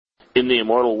In the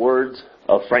immortal words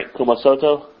of Frank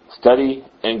Kumasoto, study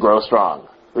and grow strong.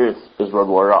 This is Road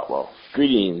Warrior Otwell.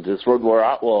 Greetings, it's Road Warrior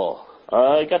Otwell.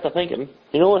 I got to thinking,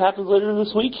 you know what happens later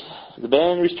this week? The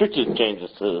band restricted changes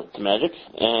to Magic,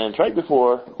 and it's right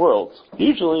before Worlds.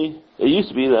 Usually, it used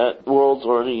to be that Worlds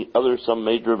or any other some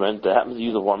major event that happens to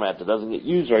use a format that doesn't get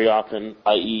used very often,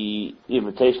 i.e. the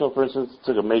Invitational, for instance,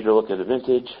 took a major look at the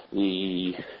Vintage.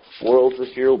 The Worlds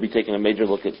this year will be taking a major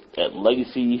look at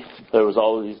Legacy. There was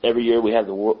always, every year we have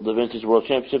the Vintage World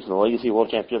Championships and the Legacy World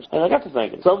Championships. And I got to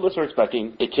thinking, some of us are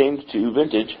expecting a change to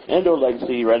Vintage and or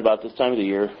Legacy right about this time of the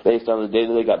year based on the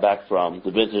data they got back from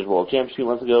the Vintage World Championship a few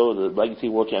months ago, the Legacy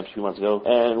World Championship a few months ago,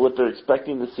 and what they're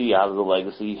expecting to see out of the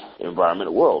Legacy environment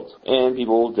at Worlds. And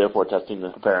people, therefore, testing the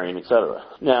preparing, etc.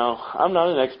 Now, I'm not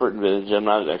an expert in Vintage, I'm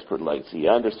not an expert in Legacy.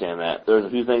 I understand that. There's a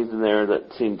few things in there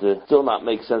that seem to still not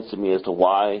make sense to me as to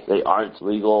why they aren't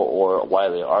legal or why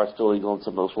they are still legal in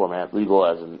some of those formats. Legal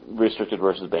as in restricted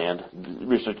versus banned.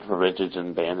 Restricted for Vintage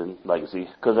and banned in Legacy.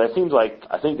 Because I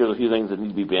think there's a few things that need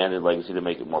to be banned in Legacy to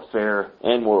make it more fair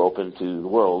and more open to the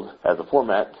world as a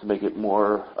format to make it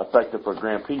more effective for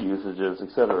Grand Prix usages,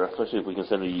 etc. Especially if we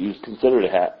continue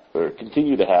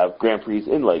to have Grand Prix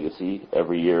in Legacy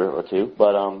every year or two.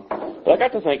 But I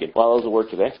got to thinking while I was at work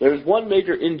today, there's one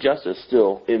major injustice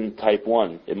still in Type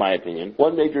 1, in my opinion.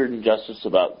 One major injustice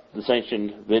about the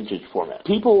sanctioned Vintage format.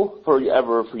 People for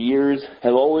years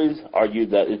have always argued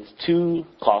that it's too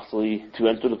costly to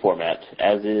enter the format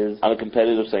as is on a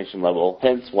competitive sanction level,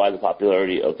 hence why the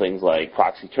popularity of things like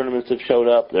proxy tournaments have showed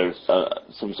up. There's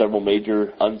several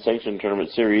major unsanctioned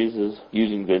tournament series is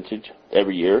using Vintage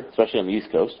every year, especially on the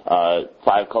East Coast.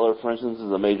 Five Color, for instance,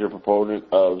 is a major proponent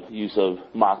of use of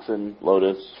Moxen,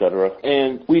 Lotus, etc.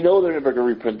 And we know they're never going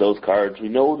to reprint those cards. We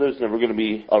know there's never going to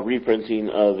be a reprinting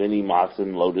of any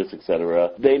Moxen, Lotus,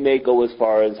 etc. They may go as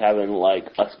far as having like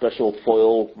a special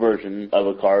foil version of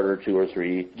a card or two or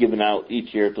three given out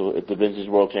each year at the Vintage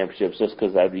World Championships just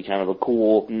because that'd be kind of a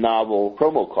cool, novel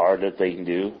promo card that they can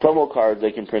do. Promo cards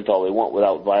they can print all they want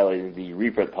without violating the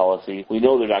reprint policy. We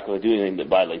know they're not going to do anything that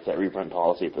violates that reprint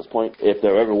policy at this point. If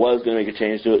there ever was going to make a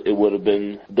change to it, it would have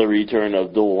been the return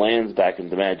of dual lands back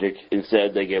into Magic.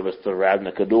 Instead, they gave us the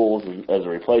Ravnica duels as a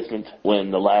replacement when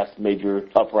the last major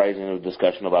uprising of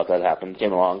discussion about that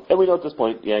came along. And we know at this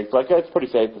point, it's pretty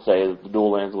safe to say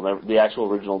that the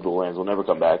actual original dual lands will never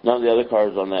come back. None of the other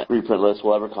cards on that reprint list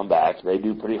will ever come back. They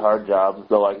do pretty hard jobs,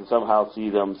 though I can somehow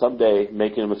see them someday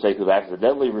making a mistake of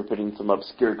accidentally reprinting some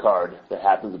obscure card that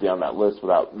happens to be on that list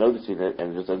without noticing it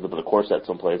and just ends up in a core set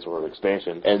someplace or an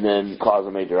expansion, and then cause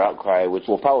a major outcry, which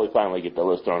will probably finally get the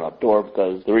list thrown out the door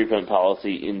because the reprint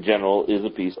policy in general is a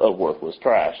piece of worthless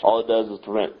trash. All it does is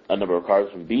prevent a number of cards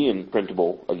from being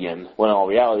printable again, when in all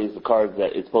reality the cards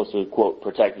that it's supposed to, quote,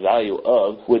 protect value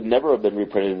of would never have been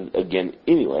reprinted again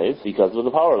anyways because of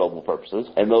the power level purposes.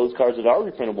 And those cards that are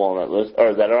reprintable on that list,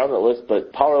 or that are on that list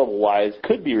but power level wise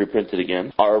could be reprinted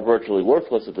again, are virtually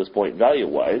worthless at this point value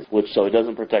wise, so it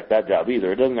doesn't protect that job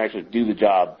either. It doesn't actually do the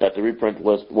job that the reprint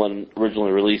list, when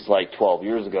originally released like 12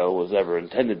 years ago, was ever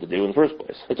intended to do in the first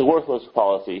place. It's a worthless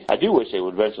policy. I do wish they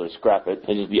would eventually scrap it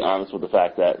and just be honest with the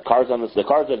fact that the cards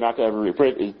that are not going to ever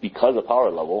reprint is because of power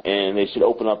level, and they should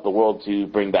open up the world to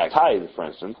bring back Tithe, for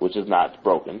instance, which is not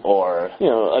broken, or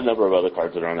a number of other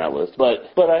cards that are on that list.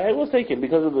 But I was thinking,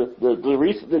 because of the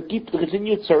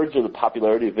continued surge of the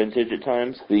popularity of Vintage at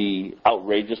times, the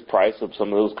outrageous price of some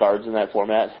of those cards in that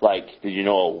format, like, did you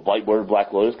know a White-Bordered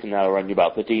Black Lotus can now run you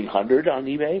about $1,500 on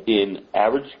eBay in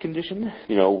average condition?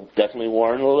 Definitely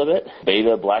worn a little bit.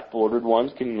 Beta black-bordered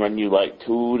ones can run you like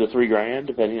 $2,000 to $3,000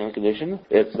 depending on condition.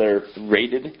 It's their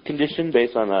rated condition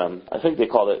based on, I think they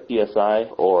call it PSI,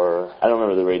 or I don't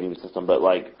remember the rating system, but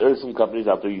like there's some companies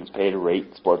out there you can pay to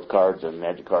rate sports cards and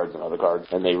Magic cards and other cards,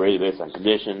 and they rate it based on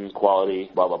condition, quality,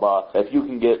 blah blah blah. If you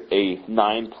can get a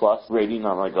 9+ rating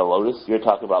on like a Lotus, you're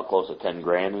talking about close to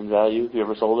 $10,000 in value if you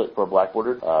ever sold it for a black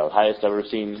border. Highest I've ever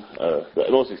seen, the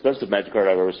most expensive Magic card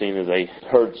I've ever seen is a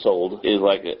heard sold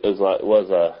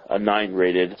was a 9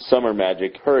 rated Summer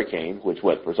Magic Hurricane, which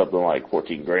went for something like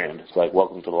 $14,000. It's like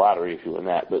welcome to the lottery if you win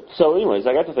that. But so anyways,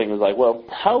 I got to thinking, well,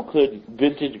 how could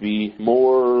Vintage be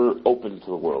more open to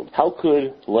the world? How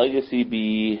could Legacy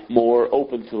be more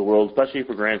open to the world, especially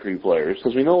for Grand Prix players?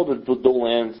 Because we know that with dual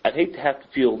lands, I'd hate to have to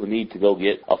feel the need to go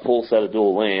get a full set of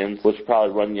dual lands, which would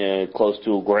probably run you close to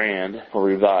 $1,000 for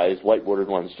revised white bordered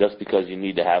ones, just because you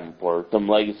need to have them for some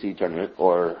Legacy tournament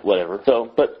or or whatever.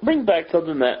 So, but bring back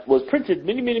something that was printed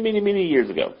many years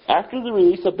ago. After the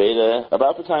release of Beta,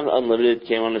 about the time Unlimited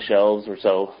came on the shelves or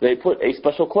so, they put a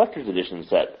special collector's edition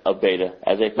set of Beta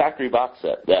as a factory box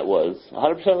set that was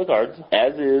 100% of the cards,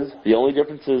 as is. The only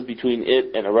differences between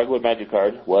it and a regular Magic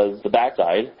card was the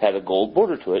backside had a gold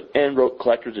border to it and wrote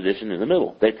collector's edition in the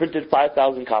middle. They printed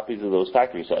 5,000 copies of those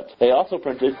factory sets. They also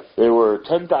printed, there were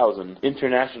 10,000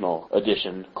 international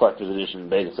edition collector's edition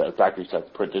Beta sets, factory sets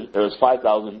printed. There was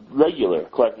 5,000 regular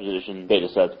collector's edition Beta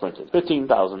sets printed.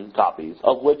 15,000 copies,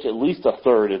 of which at least a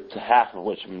third to half of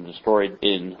which have been destroyed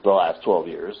in the last 12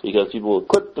 years because people would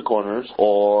clip the corners,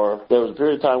 or there was a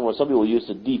period of time where some people used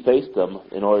to deface them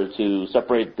in order to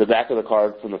separate the back of the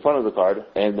card from the front of the card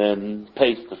and then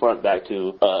paste the front back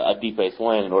to a defaced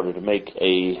line in order to make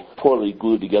a poorly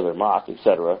glued together mock,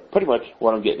 etc. Pretty much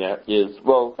what I'm getting at is,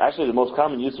 well, actually the most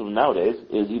common use of them nowadays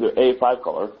is either A,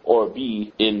 5-color, or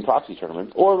B, in proxy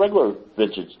tournaments, or regular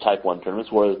vintage Type 1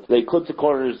 tournaments where they clip the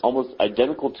corners almost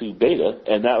identical to Beta,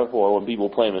 and therefore when people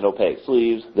play them in opaque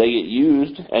sleeves, they get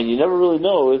used, and you never really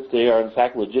know if they are in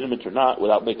fact legitimate or not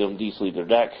without making them de-sleeve their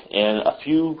deck. And a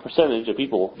few percentage of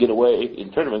people get away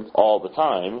in tournaments all the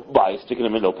time by sticking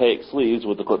them in opaque sleeves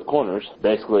with the clipped corners,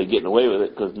 basically getting away with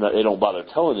it because they don't bother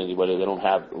telling anybody they don't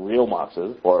have real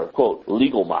moxes, or quote,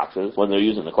 legal moxes, when they're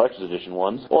using the collector's edition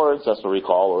ones, or ancestral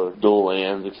recall, or dual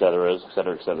lands, etc.,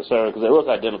 because they look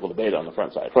identical to Beta on the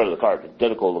front side. Front of the card,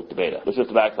 identical look to Beta. It's just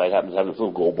the back side happens to have this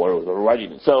little gold border with a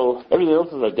writing. So everything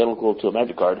else is identical to a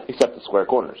Magic card except the square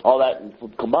corners. All that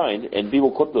combined, and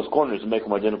people clip those corners and make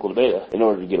them identical to Beta in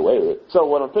order to get away with it. So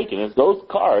what I'm thinking is, those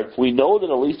cards, we know that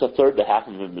at least a third to half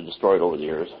of them have been destroyed over the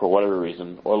years for whatever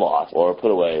reason, or lost, or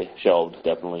put away, shelved,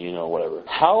 definitely, whatever.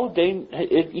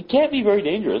 It can't be very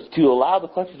dangerous to allow the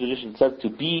collector's edition sets to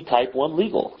be Type 1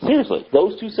 legal. Seriously,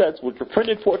 those two sets, which were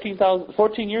printed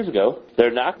 14 years ago,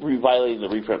 they're not violating the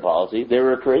reprint policy. They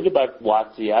were created by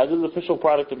WotC as an official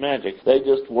product of Magic. They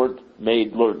just weren't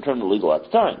made tournament legal at the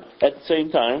time. At the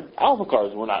same time, Alpha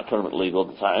cards were not tournament legal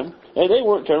at the time, and they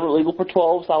weren't tournament legal for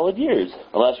 12 solid years,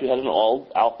 unless you had an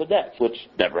all-Alpha deck, which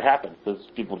never happened, because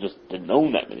people just didn't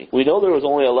own that many. We know there was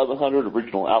only 1,100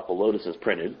 original Alpha Lotuses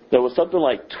printed. There was something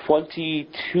like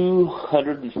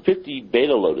 2,250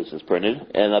 Beta Lotuses printed,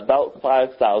 and about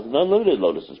 5,000 Unlimited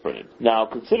Lotuses printed. Now,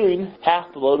 considering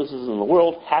half the Lotuses in the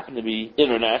world happen to be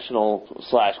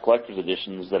international/collector's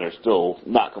editions that are still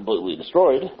not completely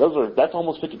destroyed, that's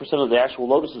almost 50% of the actual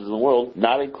Lotuses in the world,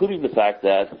 not including the fact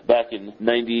that back in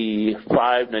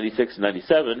 95, 96, and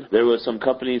 97, there was some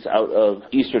companies out of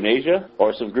Eastern Asia,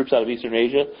 or some groups out of Eastern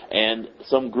Asia, and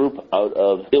some group out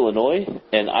of Illinois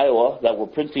and Iowa that were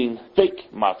printing fake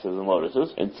Moxes and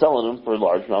Lotuses and selling them for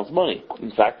large amounts of money.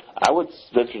 In fact, I would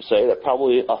venture to say that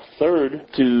probably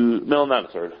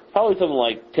probably something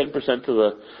like 10% of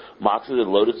the Moxes and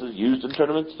Lotuses used in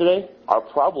tournaments today are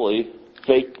probably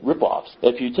fake rip-offs.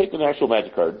 If you take an actual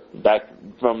Magic card back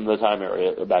from the time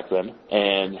area back then,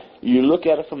 and you look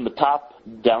at it from the top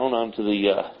down onto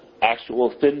the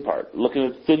actual thin part, looking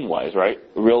at thin-wise, right?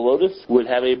 A real Lotus would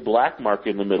have a black mark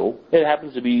in the middle. It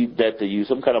happens to be that they use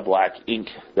some kind of black ink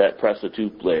that press the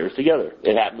two layers together.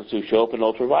 It happens to show up in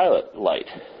ultraviolet light.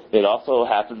 It also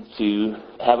happens to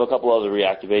have a couple other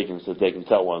reactive agents that they can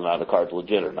tell whether or not the card's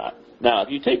legit or not. Now, if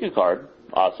you take a card,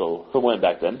 also from when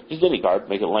back then, just any card,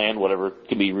 make it land, whatever,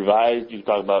 can be revised. You can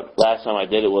talk about, last time I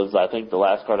did it was, I think the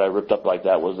last card I ripped up like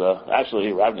that was actually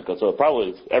Ravnica, so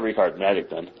probably every card in Magic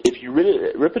then. If you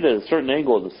rip it at a certain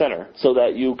angle in the center, so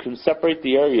that you can separate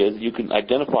the areas, you can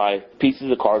identify pieces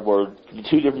of cardboard, the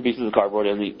two different pieces of cardboard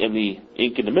and the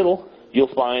ink in the middle,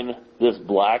 you'll find this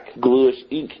black, gluish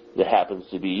ink that happens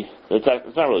to be, it's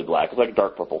not really black, it's like a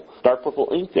dark purple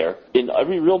ink there. And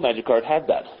every real Magic card had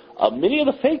that. Many of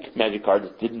the fake Magic cards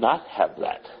did not have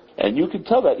that. And you can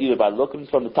tell that either by looking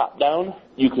from the top down.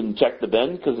 You can check the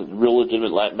bend, because real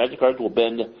legitimate Magic cards will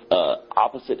bend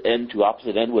opposite end to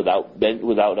opposite end without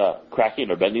cracking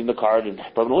or bending the card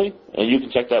permanently. And you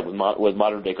can check that with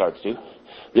modern day cards too.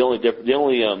 The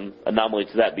only anomaly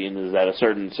to that being is that a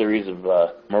certain series of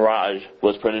Mirage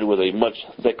was printed with a much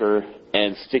thicker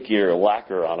and stickier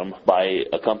lacquer on them by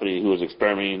a company who was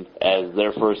experimenting as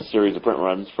their first series of print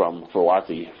runs for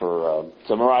WotC.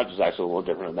 So Mirage is actually a little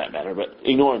different in that matter, but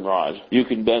ignoring Mirage, you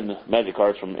can bend Magic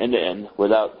cards from end to end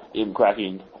without even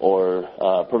cracking or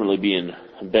permanently being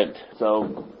bent.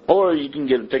 So, or you can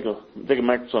take a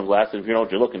microscope glass, and if you know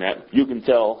what you're looking at, you can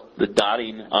tell the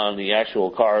dotting on the actual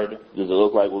card. Does it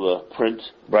look like with a print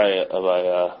by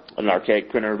an archaic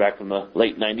printer back from the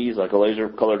late 90s, like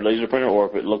a colored laser printer, or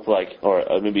if it looks like, or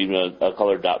maybe even a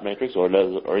colored dot matrix, or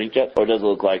inkjet, or does it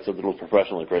look like something that was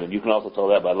professionally printed. You can also tell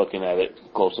that by looking at it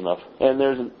close enough. And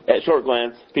at short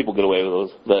glance, people get away with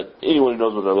those, but anyone who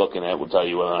knows what they're looking at will tell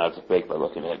you whether or not it's a fake by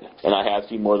looking at it. And I have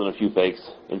seen more than a few fakes.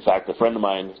 In fact, a friend of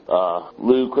mine,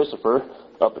 Lou Christopher,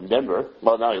 up in Denver,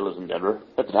 well, now he lives in Denver.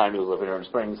 At the time, he was living here in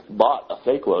Springs. Bought a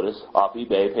fake Lotus off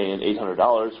eBay, paying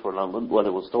 $800 for what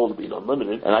it was told to be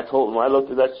unlimited. And I told him, when I looked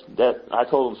at that, I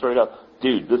told him straight up,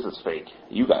 dude, this is fake.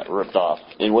 You got ripped off.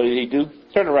 And what did he do?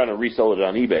 Turned around and resold it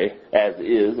on eBay as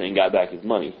is and got back his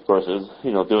money versus,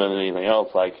 doing anything else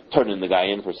like turning the guy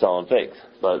in for selling fakes.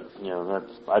 But,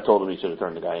 I told him he should have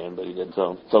turned the guy in, but he didn't.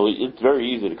 So it's very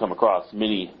easy to come across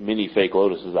many fake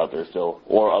Lotuses out there still,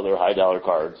 or other high dollar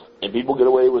cards. And people get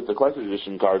away with the collector's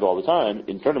edition cards all the time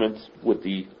in tournaments with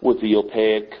the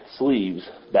opaque sleeves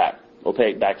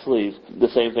opaque back sleeves, the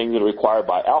same thing that are required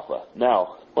by Alpha.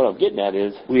 Now, what I'm getting at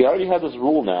is, we already have this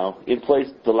rule now in place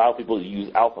to allow people to use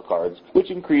Alpha cards,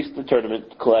 which increased the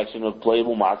tournament collection of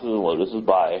playable Moxes and Lotuses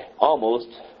by almost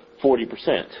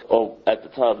 40%. At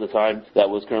the time that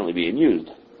was currently being used,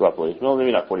 roughly. No,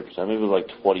 maybe not 40%, maybe it was like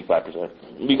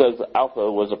 25%. Because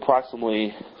Alpha was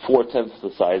approximately 4/10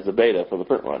 the size of Beta for the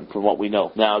print run, from what we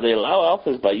know. Now, they allow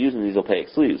Alphas by using these opaque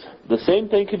sleeves. The same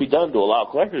thing can be done to allow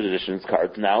collector's editions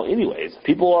cards now anyways.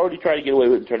 People already try to get away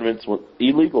with tournaments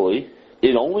illegally.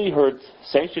 It only hurts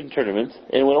sanctioned tournaments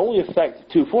and would only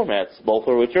affect two formats, both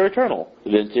of which are eternal,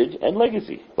 Vintage and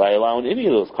Legacy, by allowing any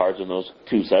of those cards in those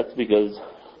two sets, because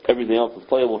everything else is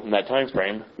playable from that time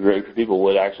frame. Very few people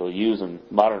would actually use in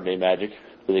modern day Magic,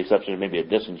 with the exception of maybe a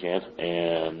Disenchant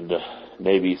and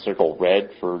maybe Circle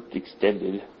Red for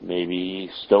Extended, maybe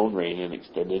Stone Rain in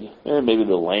Extended, and maybe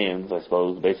the lands, I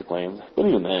suppose, the basic lands. But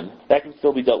even then, that can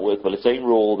still be dealt with by the same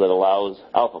rule that allows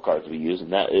Alpha cards to be used,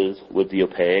 and that is with the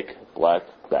opaque black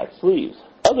back sleeves.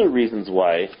 Other reasons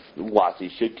why WotC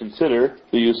should consider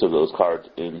the use of those cards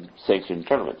in sanctioned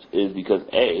tournaments is because,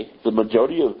 A, the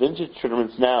majority of vintage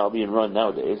tournaments now being run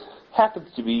nowadays happens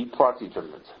to be proxy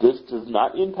tournaments. This does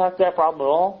not impact that problem at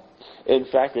all. In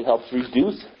fact, it helps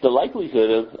reduce the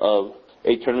likelihood of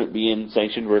a tournament being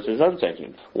sanctioned versus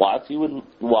unsanctioned. WotC would,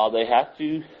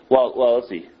 WotC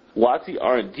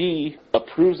R&D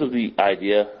approves of the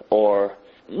idea, or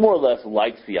more or less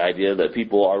likes the idea that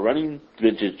people are running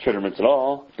vintage tournaments at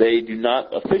all. They do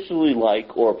not officially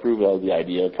like or approve of the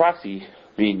idea of proxy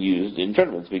being used in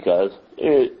tournaments, because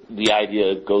the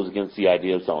idea goes against the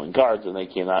idea of selling cards, and they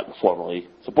cannot formally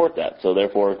support that. So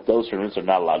therefore, those tournaments are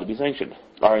not allowed to be sanctioned.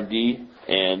 R&D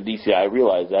and DCI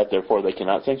realize that, therefore they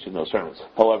cannot sanction those tournaments.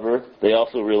 However, they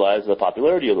also realize the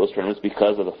popularity of those tournaments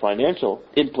because of the financial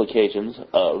implications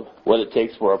of what it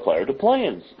takes for a player to play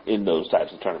in those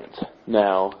types of tournaments.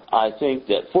 Now, I think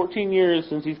that 14 years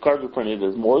since these cards were printed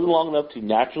is more than long enough to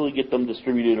naturally get them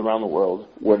distributed around the world.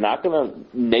 We're not going to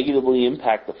negatively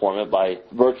impact the format by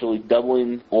virtually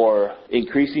doubling or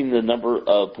increasing the number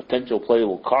of potential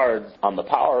playable cards on the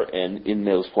power end in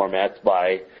those formats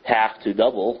by half to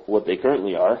double what they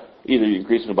currently are. Either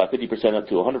increasing them by 50% up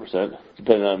to 100%,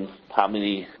 depending on how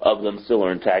many of them still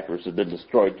are intact versus have been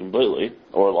destroyed completely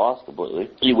or lost completely.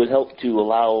 It would help to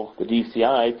allow the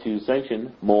DCI to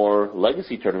sanction more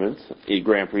legacy tournaments in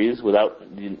Grand Prix without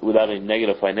a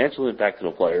negative financial impact to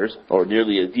the players, or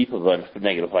nearly as deep of a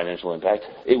negative financial impact.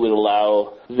 It would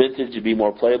allow Vintage to be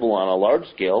more playable on a large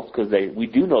scale, because we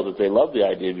do know that they love the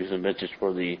idea of using Vintage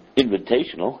for the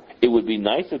Invitational. It would be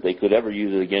nice if they could ever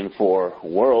use it again for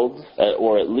Worlds,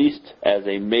 or at least as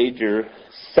a major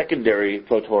secondary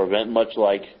Pro Tour event, much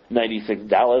like 96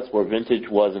 Dallas, where Vintage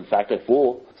was in fact a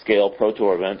full-scale Pro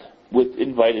Tour event with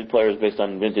invited players based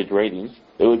on Vintage ratings.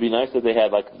 It would be nice if they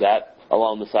had like that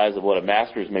along the size of what a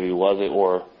Masters maybe was,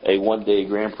 or a one-day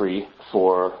Grand Prix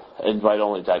for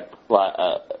invite-only type,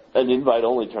 an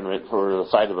invite-only tournament for the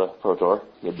side of a Pro Tour.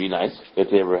 It'd be nice if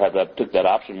they ever took that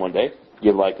option one day.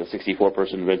 Give like a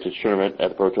 64-person vintage tournament at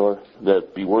the Pro Tour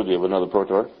that'd be worthy of another Pro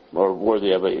Tour, or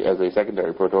worthy of as a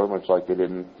secondary Pro Tour, much like they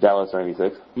did in Dallas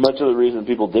 96. Much of the reason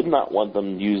people did not want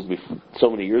them used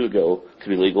so many years ago to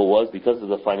be legal was because of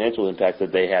the financial impact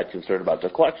that they had concern about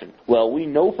their collection. Well, we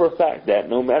know for a fact that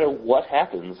no matter what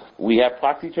happens, we have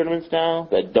proxy tournaments now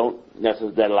that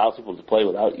that allows people to play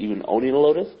without even owning a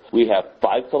Lotus. We have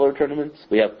 5-color tournaments.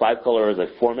 We have 5-color as a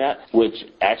format, which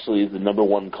actually is the number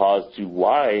one cause to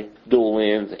why dual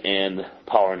lands and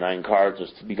Power 9 cards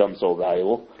have become so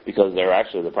valuable, because they're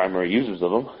actually the primary users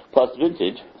of them. Plus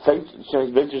vintage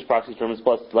proxy tournaments,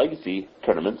 plus legacy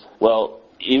tournaments. Well,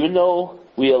 even though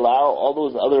we allow all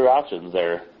those other options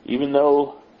there, even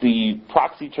though the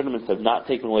proxy tournaments have not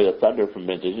taken away the thunder from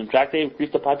Vintage. In fact, they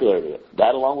increased the popularity of it.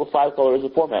 That, along with 5 color as a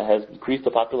format, has increased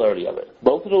the popularity of it.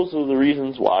 Both of those are the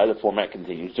reasons why the format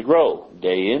continues to grow,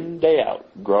 day in, day out,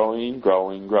 growing,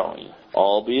 growing, growing.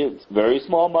 Albeit very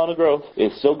small amount of growth,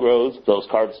 it still grows. Those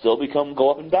cards still go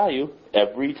up in value.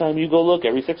 Every time you go look,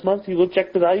 every 6 months, you go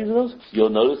check the values of those, you'll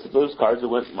notice that those cards have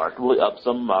went markedly up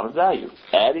some amount of value.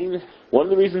 One of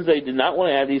the reasons they did not want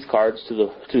to add these cards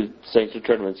to sanctioned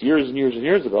tournaments years and years and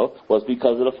years ago was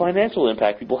because of the financial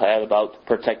impact people had about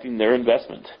protecting their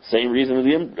investment. Same reason of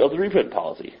the reprint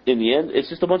policy. In the end, it's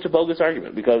just a bunch of bogus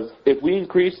argument, because if we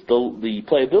increase the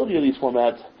playability of these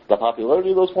formats, the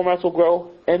popularity of those formats will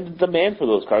grow, and the demand for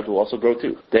those cards will also grow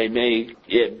too. They may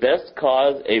at best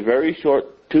cause a very short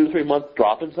 2 to 3 month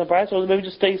drop in some price, or they may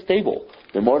just stay stable.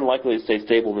 They're more than likely to stay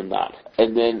stable than not.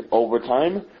 And then over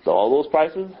time, all those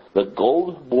prices, the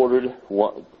gold bordered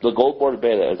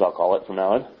beta, as I'll call it from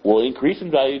now on, will increase in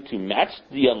value to match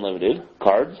the unlimited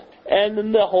cards, and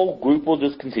then the whole group will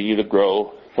just continue to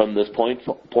grow from this point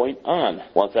on.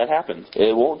 Once that happens,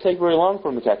 it won't take very long for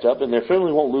them to catch up, and they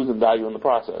certainly won't lose in value in the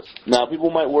process. Now, people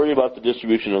might worry about the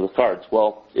distribution of the cards.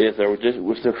 Well, if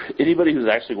anybody who's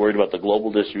actually worried about the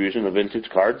global distribution of vintage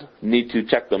cards need to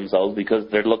check themselves, because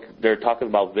they're talking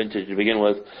about vintage to begin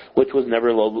with, which was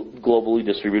never globally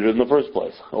distributed in the first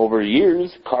place. Over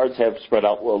years, cards have spread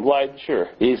out worldwide. Sure,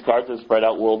 these cards have spread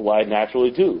out worldwide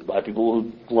naturally too, by people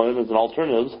who want it as an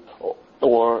alternative,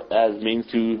 or as means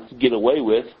to get away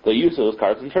with the use of those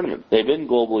cards in tournaments. They've been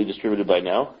globally distributed by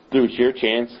now through sheer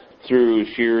chance, through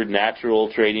sheer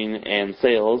natural trading and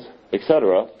sales,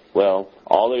 etc. Well,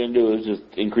 all they're going to do is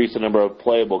just increase the number of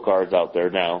playable cards out there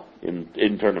now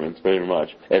in tournaments, pretty much.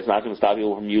 It's not going to stop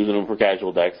people from using them for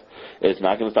casual decks. It's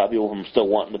not going to stop people from still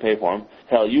wanting to pay for them.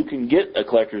 Hell, you can get a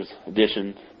collector's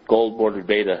edition gold-bordered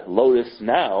beta Lotus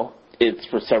now. It's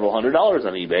for several $100s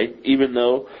on eBay, even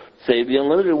though, say, the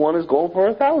unlimited one is going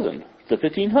for $1,000 to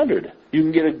 $1,500. You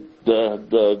can get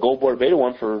the gold board beta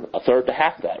one for a third to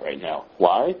half that right now.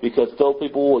 Why? Because still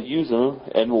people will use them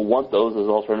and will want those as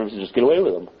alternatives to just get away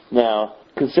with them. Now,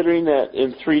 considering that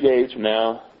in 3 days from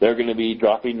now, they're going to be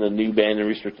dropping the new banned and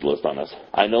restricted list on us.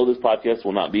 I know this podcast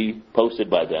will not be posted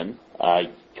by then.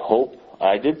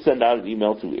 I did send out an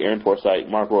email to Aaron Forsythe,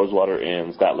 Mark Rosewater,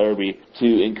 and Scott Larrabee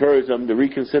to encourage them to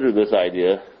reconsider this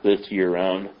idea this year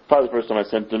round. Probably the first time I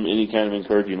sent them any kind of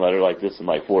encouraging letter like this in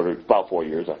about 4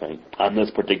 years, I think, on this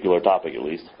particular topic at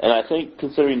least. And I think,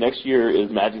 considering next year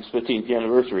is Magic's 15th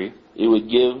anniversary, it would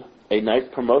give a nice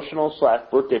promotional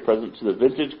 / birthday present to the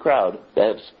vintage crowd.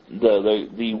 That's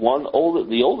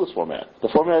the oldest format. The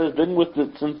format has been with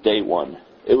it since day one.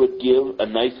 It would give a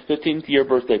nice 15th year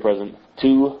birthday present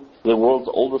to the world's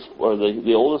oldest, or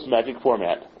the oldest Magic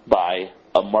format, by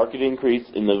a market increase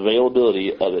in the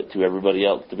availability of it to everybody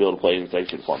else to be able to play in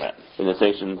sanctioned format, in a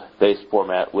sanctioned-based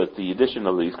format with the addition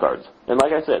of these cards. And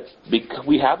like I said,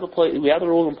 we have the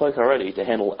rules in place already to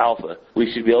handle alpha.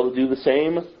 We should be able to do the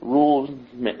same rules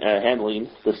handling,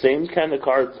 the same kind of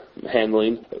cards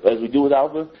handling as we do with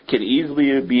alpha, can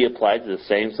easily be applied to the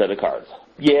same set of cards.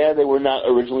 Yeah, they were not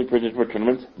originally printed for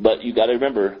tournaments, but you got to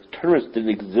remember, tournaments didn't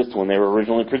exist when they were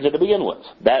originally printed to begin with.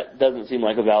 That doesn't seem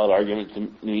like a valid argument to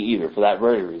me either, for that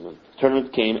very reason.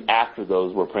 Tournaments came after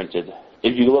those were printed.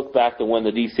 If you look back to when the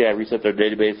DCI reset their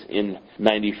database in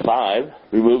 95,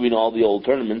 removing all the old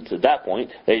tournaments at that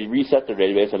point, they reset their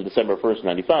database on December 1st,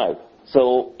 95.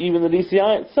 So even the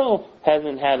DCI itself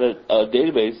hasn't had a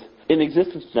database in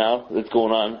existence now that's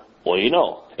going on. Well, you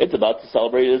know, it's about to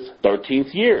celebrate its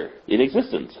 13th year in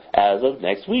existence as of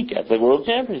next week at the World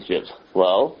Championships.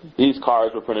 Well, these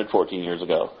cards were printed 14 years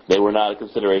ago. They were not a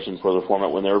consideration for the format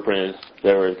when they were printed.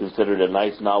 They were considered a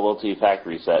nice novelty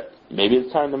factory set. Maybe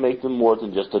it's time to make them more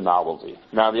than just a novelty.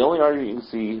 Now, the only argument you can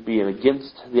see being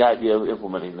against the idea of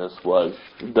implementing this was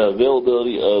the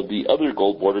availability of the other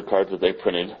gold-bordered cards that they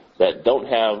printed that don't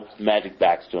have Magic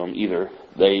backs to them either,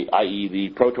 i.e. the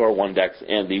Pro Tour 1 decks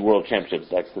and the World Championships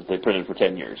decks that they printed for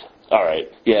 10 years. All right,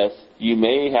 yes, you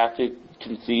may have to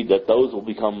concede that those will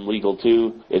become legal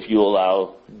too if you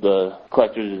allow the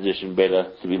collector's edition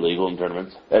beta to be legal in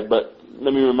tournaments. But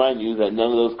let me remind you that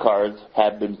none of those cards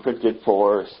have been printed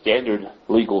for standard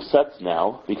legal sets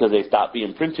now, because they stopped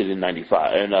being printed in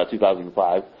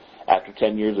 2005 after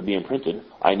 10 years of being printed.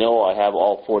 I know I have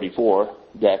all 44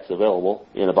 decks available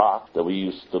in a box that we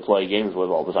used to play games with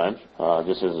all the time.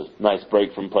 Just as a nice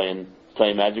break from playing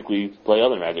Magic, we play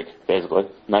other Magic, basically.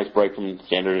 Nice break from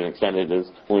standard and extended is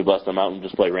when we bust them out and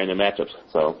just play random matchups.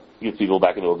 So gets people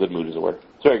back into a good mood, as it were.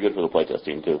 It's very good for the playtest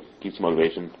team, too. Keeps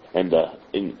motivation and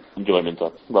enjoyment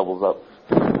up, levels up.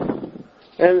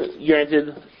 And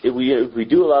granted, if we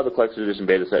do allow the collector's edition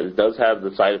beta set, it does have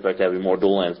the side effect of having more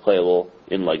dual lands playable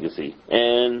in Legacy.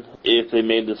 And if they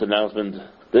made this announcement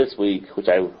this week, which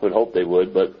I would hope they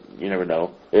would, but you never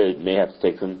know, it may have to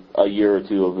take them a year or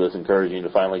two of this encouraging to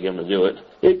finally get them to do it.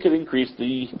 It could increase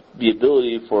the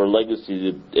ability for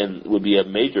Legacy to, and would be a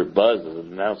major buzz as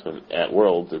an announcement at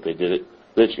Worlds if they did it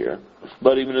this year.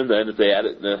 But even in the end, if they add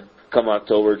it come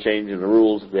October, changing the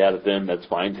rules, if they add it then, that's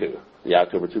fine too. The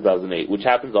October 2008, which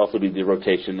happens to also be the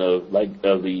rotation of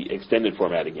the extended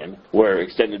format again, where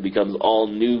extended becomes all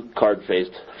new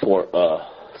card-faced for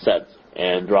sets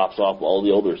and drops off all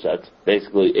the older sets.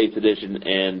 Basically, 8th edition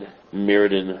and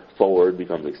Mirrodin Forward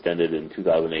becomes extended in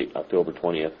 2008, October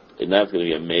 20th. And that's going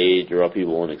to be a major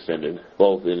upheaval in extended,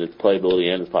 both in its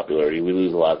playability and its popularity. We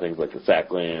lose a lot of things like the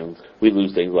sack lands. We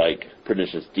lose things like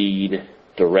Pernicious Deed,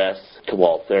 Duress,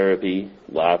 Cabal Therapy.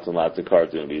 Lots and lots of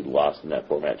cards are going to be lost in that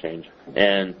format change.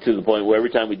 And to the point where every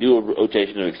time we do a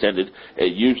rotation of extended,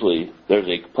 usually there's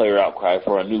a player outcry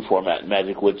for a new format in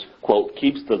Magic, which, quote,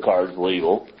 keeps the cards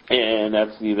legal. And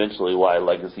that's eventually why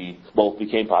Legacy both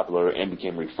became popular and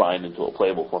became refined into a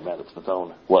playable format of its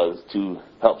own, was to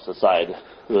help subside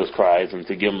those cries and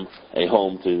to give them a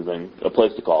home to them, a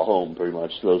place to call home, pretty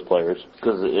much, to those players.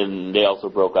 And they also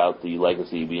broke out the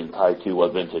Legacy being tied to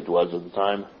what Vintage was at the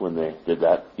time when they did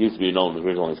that. It used to be known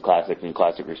originally as Classic and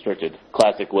Classic Restricted.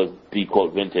 Classic was the,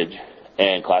 quote, Vintage,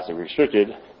 and Classic Restricted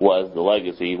was the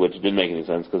Legacy, which didn't make any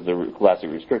sense because the Classic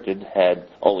Restricted had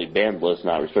only banned lists,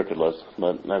 not restricted lists,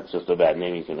 but that's just a bad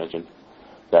naming convention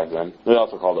back then. They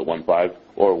also called it 1.5,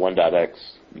 or 1.x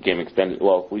became extended.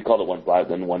 Well, we called it 1.5,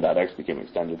 then 1.x became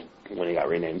extended when it got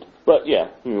renamed. But yeah,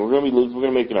 we're going to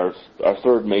be making our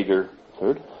third major,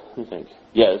 third? What do you think?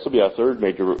 Yeah, this will be our third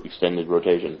major extended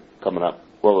rotation coming up.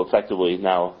 Well, effectively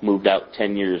now moved out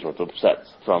 10 years worth of sets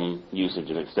from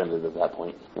usage and extended at that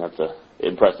point. And that's an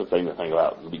impressive thing to think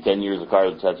about. It'll be 10 years of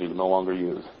cards and sets you can no longer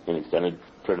use in extended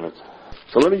tournaments.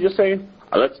 So let me just say,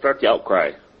 let's start the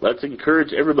outcry. Let's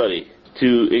encourage everybody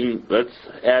let's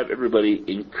have everybody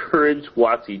encourage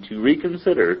WotC to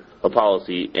reconsider a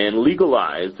policy and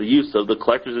legalize the use of the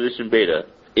Collector's Edition Beta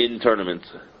in tournaments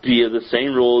via the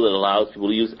same rule that allows people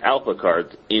to use alpha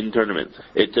cards in tournaments.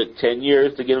 It took 10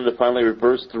 years to get them to finally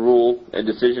reverse the rule and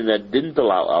decision that didn't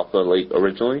allow alpha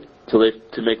originally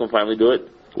to make them finally do it.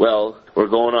 Well, we're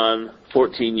going on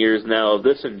 14 years now of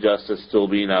this injustice still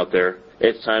being out there.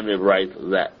 It's time to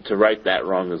right that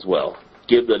wrong as well.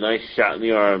 Give the nice shot in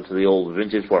the arm to the old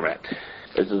Vintage format.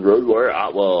 This is Road Warrior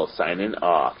Otwell signing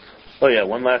off. Oh yeah,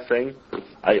 one last thing.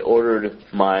 I ordered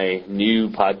my new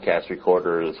podcast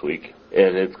recorder this week,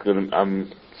 and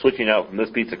I'm switching out from this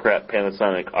piece of crap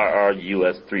Panasonic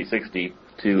RRUS 360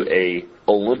 to a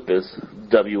Olympus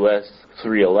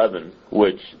WS311,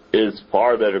 which is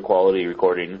far better quality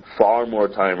recording, far more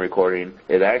time recording.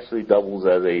 It actually doubles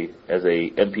as a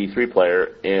MP3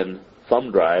 player and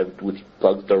thumb drive, which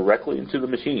plugs directly into the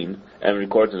machine and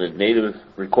records in a native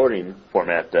recording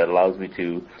format that allows me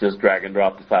to just drag and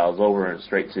drop the files over and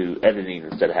straight to editing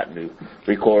instead of having to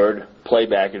record,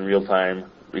 playback in real time,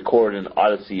 record in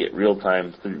Odyssey at real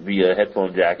time via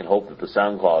headphone jack, and hope that the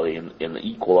sound quality and the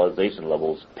equalization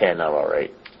levels pan out all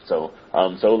right. So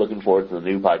I'm so looking forward to the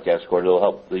new podcast recorder. It'll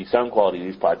help the sound quality of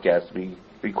these podcasts be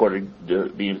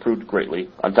improved greatly.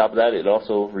 On top of that, it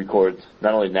also records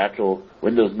not only natural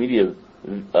Windows Media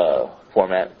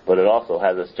format, but it also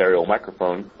has a stereo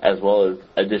microphone as well as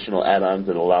additional add-ons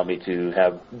that allow me to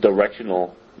have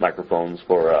directional microphones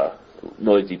for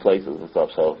noisy places and stuff.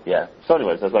 So yeah. So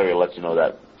anyways, that's why I gotta let you know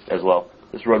that as well.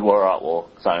 This is Red War Otwell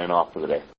signing off for the day.